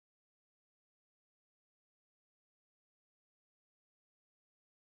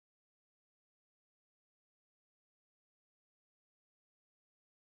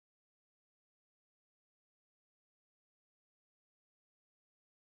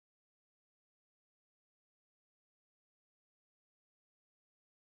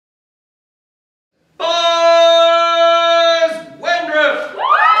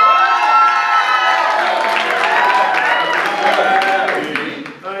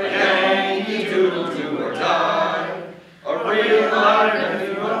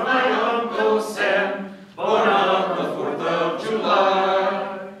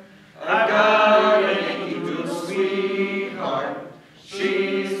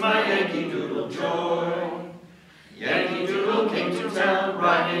my Yankee Doodle joy. Yankee Doodle came to town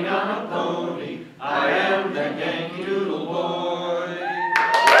riding on a pony. I am that Yankee Doodle boy.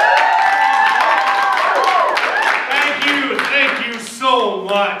 Thank you so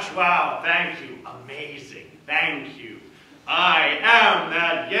much. Wow, thank you. Amazing. Thank you. I am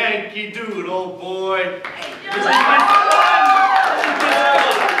that Yankee Doodle boy.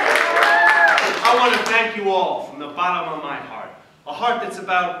 I want to thank you all from the bottom of my heart. A heart that's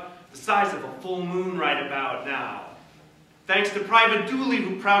about the size of a full moon right about now. Thanks to Private Dooley,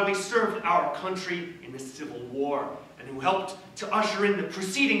 who proudly served our country in the Civil War and who helped to usher in the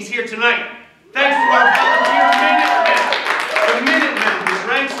proceedings here tonight. Thanks to our volunteer Minutemen, the Minutemen whose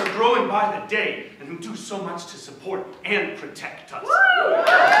ranks are growing by the day and who do so much to support and protect us.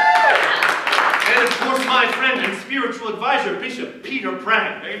 And of course, my friend and spiritual advisor, Bishop Peter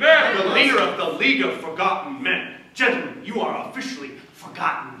Prang, the leader of the League of Forgotten Men. Gentlemen, you are officially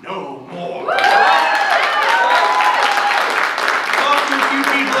forgotten no more. Also, a few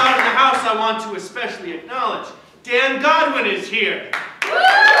people out in the house I want to especially acknowledge. Dan Godwin is here.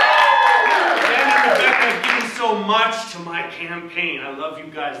 Dan and Rebecca have given so much to my campaign. I love you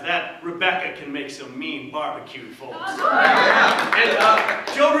guys. That Rebecca can make some mean barbecue, folks. And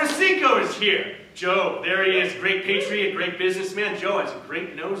Joe Rosico is here. Joe, there he is, great patriot, great businessman. Joe has a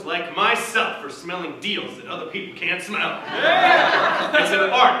great nose like myself for smelling deals that other people can't smell. It's an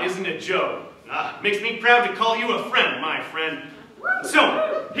art, isn't it, Joe? Makes me proud to call you a friend, my friend.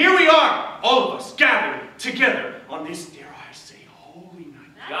 So, here we are, all of us gathered together on this, dare I say, holy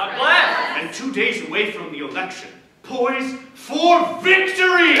night. God bless! And 2 days away from the election, poised for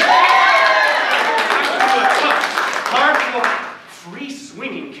victory! After a tough, hard-fought,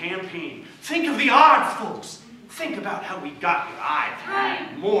 free-swinging campaign. Think of the odds, folks. Think about how we got here. I've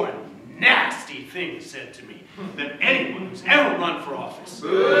had more nasty things said to me than anyone who's ever run for office. I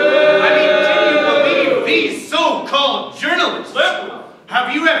mean, can you believe these so-called journalists?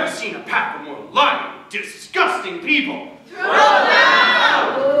 Have you ever seen a pack of more lying, disgusting people? Throw them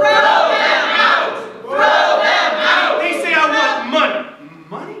out! Throw them out! Throw them out! They say I want money.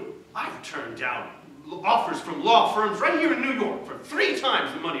 Money? I've turned down offers from law firms right here in New York for 3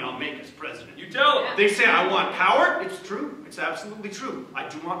 times the money I'll make as president. You tell them. They say I want power. It's true. It's absolutely true. I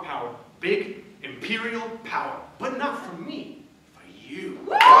do want power. Big, imperial power. But not for me. For you.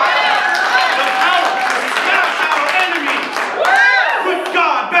 The power to smash our enemies. Put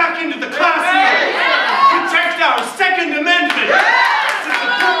God back into the classroom. Protect our Second Amendment. To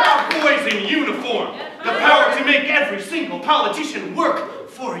support our boys in uniform. The power to make every single politician work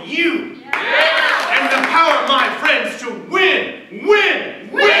for you. And the power, my friends, to win, win,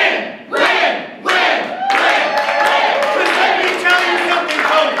 win, win, win, win, win. But let me tell you something,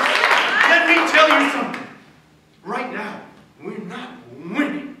 folks. Let me tell you something. Right now, we're not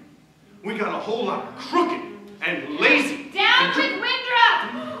winning. We got a whole lot of crooked and lazy. Down with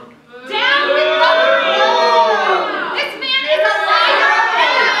Windrip! Down with Lorinda! This man is a liar!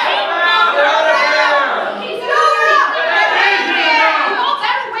 He's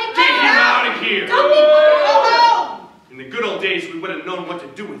in the good old days, we would have known what to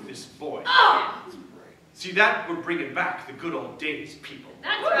do with this boy. See that? We're bringing back the good old days, people.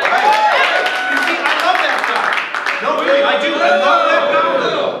 That's right. You see, I love that guy. No, really, I do. I love that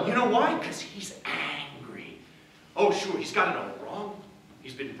guy. You know why? Because he's angry. Oh, sure, he's got it all wrong.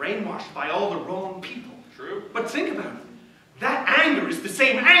 He's been brainwashed by all the wrong people. True. But think about it. That anger is the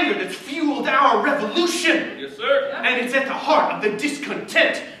same anger that's fueled our revolution. Yes, sir. And it's at the heart of the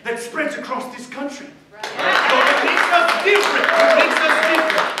discontent that spreads across this country. Right. So what makes us different,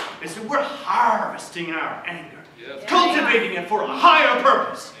 is that we're harvesting our anger, cultivating it for a higher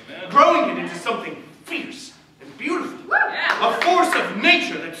purpose, growing it into something fierce and beautiful, a force of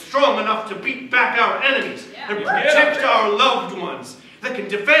nature that's strong enough to beat back our enemies and protect our loved ones, that can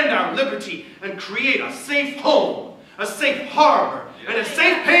defend our liberty and create a safe home, a safe harbor, and a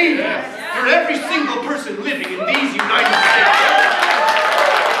safe haven for every single person living in these United States.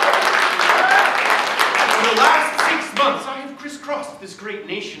 For the last 6 months, I have crisscrossed this great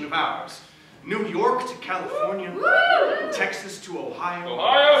nation of ours. New York to California, Texas to Ohio,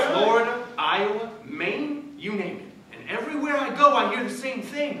 Florida, Iowa, Maine, you name it. And everywhere I go, I hear the same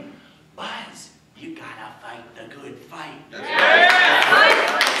thing. Buzz, you gotta fight the good fight.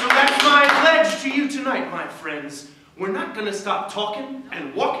 So that's my pledge to you tonight, my friends. We're not going to stop talking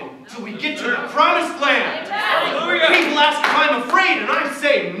and walking till we get to the promised land. People ask if I'm afraid, and I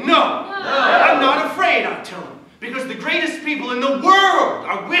say no. I'm not afraid, I tell them, because the greatest people in the world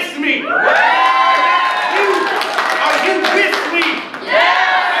are with me. Are you with me? I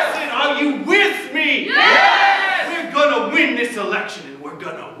said, are you with me? We're going to win this election, and we're we're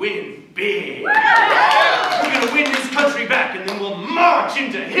gonna win big. We're gonna win this country back, and then we'll march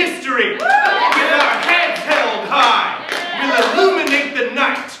into history with our heads held high. We'll illuminate the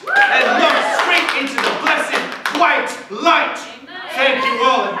night and look straight into the blessed white light. Thank you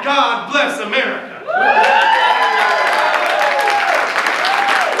all, and God bless America.